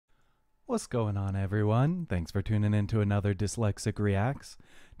What's going on, everyone? Thanks for tuning in to another Dyslexic Reacts.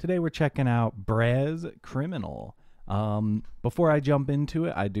 Today we're checking out Brez Criminal. Before I jump into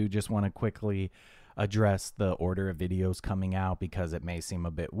it, I do just want to quickly address the order of videos coming out because it may seem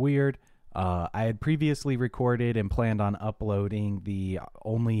a bit weird. I had previously recorded and planned on uploading the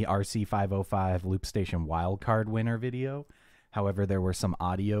only RC505 Loop Station Wildcard winner video. However, there were some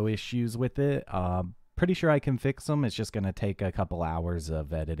audio issues with it. Pretty sure I can fix them. It's just going to take a couple hours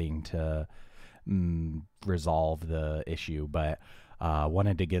of editing to resolve the issue, but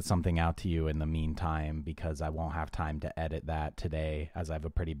wanted to get something out to you in the meantime because I won't have time to edit that today as I have a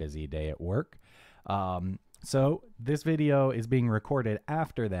pretty busy day at work. So this video is being recorded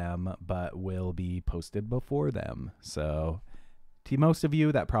after them, but will be posted before them. So to most of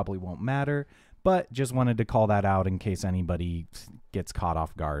you, that probably won't matter, but just wanted to call that out in case anybody gets caught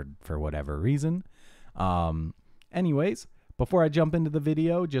off guard for whatever reason. Anyways, before I jump into the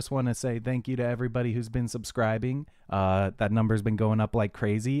video, just want to say thank you to everybody who's been subscribing. That number's been going up like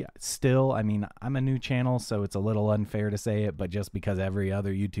crazy. Still, I mean, I'm a new channel, so it's a little unfair to say it, but just because every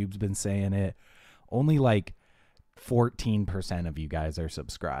other YouTube's been saying it, only like 14% of you guys are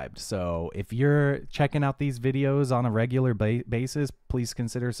subscribed. So if you're checking out these videos on a regular basis, please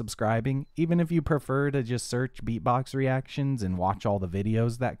consider subscribing. Even if you prefer to just search Beatbox reactions and watch all the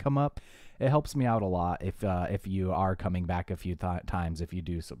videos that come up, it helps me out a lot if you are coming back a few times if you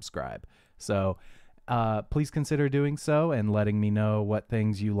do subscribe. So please consider doing so and letting me know what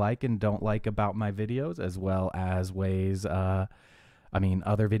things you like and don't like about my videos, as well as ways, other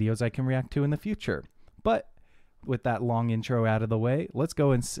videos I can react to in the future. But with that long intro out of the way, let's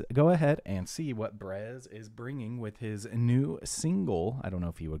go ahead and see what Brez is bringing with his new single. I don't know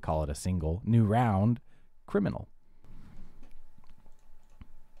if you would call it a single. New round, Criminal.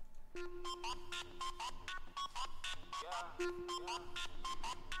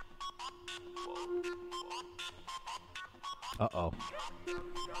 Uh-oh.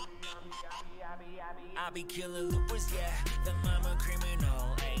 I be killing loopers, yeah, then I'm a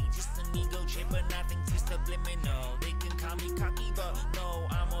criminal, ayy, just an ego chip, but nothing too subliminal, they can call me cocky, but no,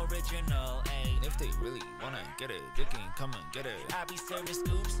 I'm original, ayy, if they really wanna get it, they can come and get it, I be serving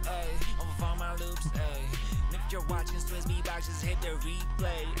scoops, ayy, off all my loops, ayy, if you're watching Swiss Beatbox, just hit the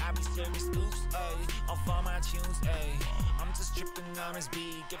replay, I be serving scoops, ayy, off all my tunes, ayy, I'm just tripping on this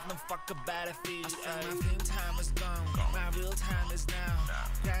beat, give no fuck about a feed, ayy, my theme time is gone, my real time is now,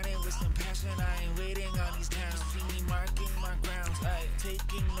 grinding with some passion, I ain't waiting on these towns. See me marking my grounds, ay,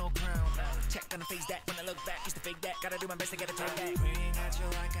 taking no crown. Check on the face that when I look back, used to fake that. Gotta do my best to get it take back. Bringing at you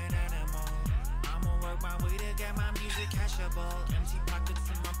like an animal. I'ma work my way to get my music cashable. Empty pockets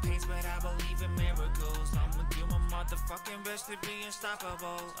in my pants, but I believe in miracles. I'ma do my motherfucking best to be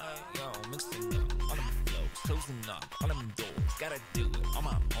unstoppable. Ay, yo, mixing up all of my flows, closing up all of them doors. Gotta do it on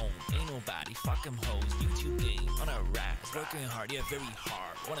my own. Ain't nobody fucking hoes. YouTube game on a rise, working hard, yeah, very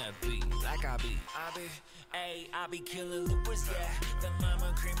hard. Wanna be like I be killing loopers, yeah. Then I'm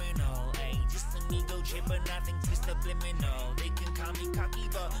a criminal, ayy. Just an ego chip, but nothing too subliminal. They can call me cocky,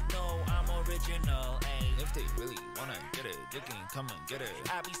 but no, I'm original, ayy. If they really wanna get it, they can come and get it.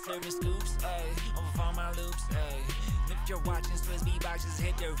 I be serving scoops, ayy, off all my loops, ayy. If you're watching Swiss Beatbox, just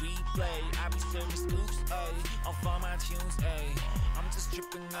hit the replay. I be serving scoops, ayy, off all my tunes, ayy. I'm just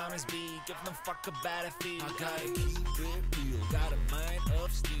tripping on this beat, give no fuck about a feel. I gotta keep it real, got a mind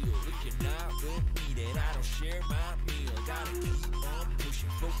of steel. If you're not with me, then I don't share my meal. Gotta keep on pushing,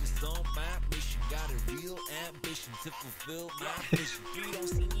 focus on my mission. Got a real ambition to fulfill my mission. You don't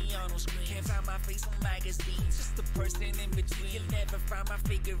see me on no screen, can't find my face on magazines. Just a person in between, you'll never find my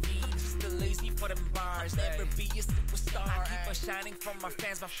figurine. Just a lazy for them bars, never be a superstar. I keep on shining for my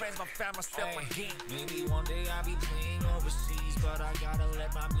fans, I found myself again. Maybe one day I'll be playing overseas, but I gotta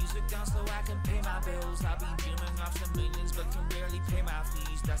let my music down so I can pay my bills. I'll be dreaming of some millions, but can barely pay my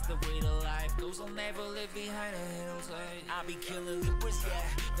fees. That's the way the life goes, I'll never live behind the hills, ayy. I be killing loopers, yeah,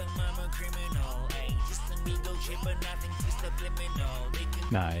 then I'm a criminal, ayy. Just an ego chip, but nothing too subliminal. They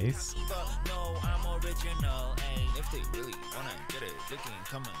can Nice. but no, I'm original, ayy. If they really wanna get it, they can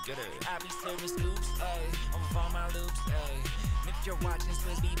come and get it. I be serving scoops, ayy, off all my loops, ayy. If you're watching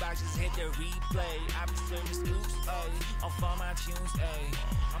Swiss Beatbox, just hit the replay. I be serving scoops, ayy, off all my tunes, ayy.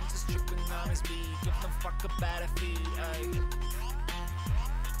 I'm just tripping on this beat, give no fuck about a feed, ayy.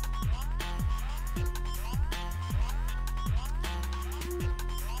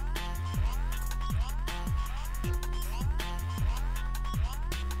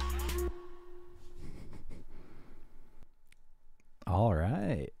 All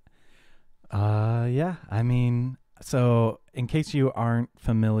right. Yeah, I mean, so in case you aren't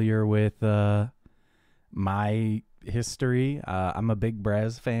familiar with my history. I'm a big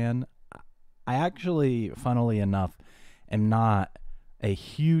Brez fan. I actually, funnily enough, am not a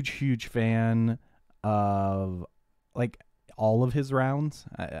huge fan of like all of his rounds.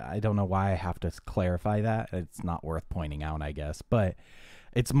 I don't know why I have to clarify that. It's not worth pointing out, I guess. But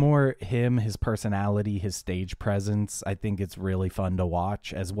it's more him, his personality, his stage presence. I think it's really fun to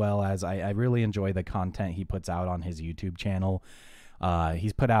watch, as well as I really enjoy the content he puts out on his YouTube channel.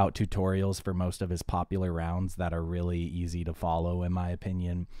 He's put out tutorials for most of his popular rounds that are really easy to follow, in my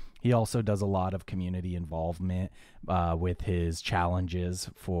opinion. He also does a lot of community involvement with his challenges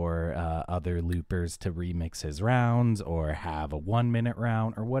for other loopers to remix his rounds or have a 1 minute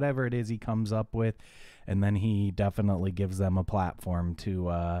round or whatever it is he comes up with. And then he definitely gives them a platform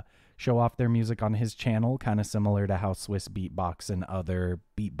to show off their music on his channel, kind of similar to how Swiss Beatbox and other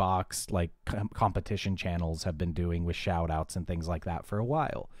beatbox like competition channels have been doing with shout outs and things like that for a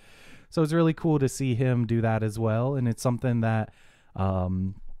while. So it's really cool to see him do that as well. And it's something that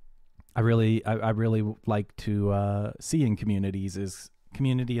I really like to see in communities, is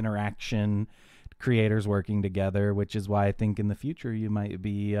community interaction, creators working together, which is why I think in the future you might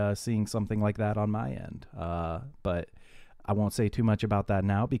be seeing something like that on my end. But I won't say too much about that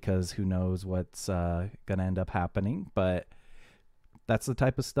now, because who knows what's going to end up happening. But that's the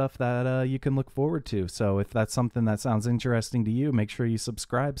type of stuff that you can look forward to. So if that's something that sounds interesting to you, make sure you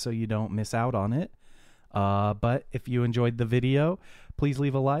subscribe so you don't miss out on it. But if you enjoyed the video, please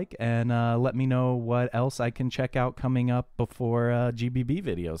leave a like and let me know what else I can check out coming up before GBB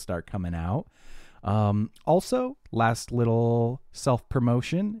videos start coming out. Also, last little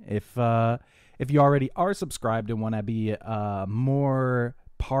self-promotion. If you already are subscribed and want to be more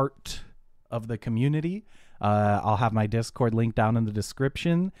part of the community, I'll have my Discord link down in the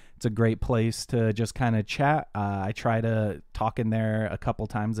description. It's a great place to just kind of chat. I try to talk in there a couple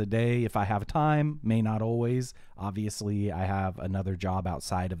times a day if I have time, may not always. Obviously, I have another job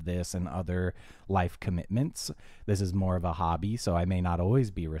outside of this and other life commitments. This is more of a hobby, so I may not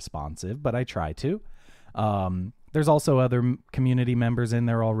always be responsive, but I try to. There's also other community members in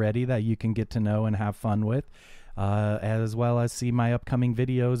there already that you can get to know and have fun with, as well as see my upcoming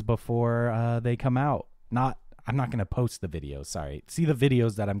videos before they come out. I'm not going to post the videos, sorry. See the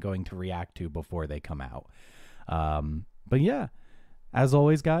videos that I'm going to react to before they come out. But yeah, as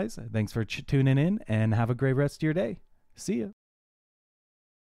always, guys, thanks for tuning in and have a great rest of your day. See ya.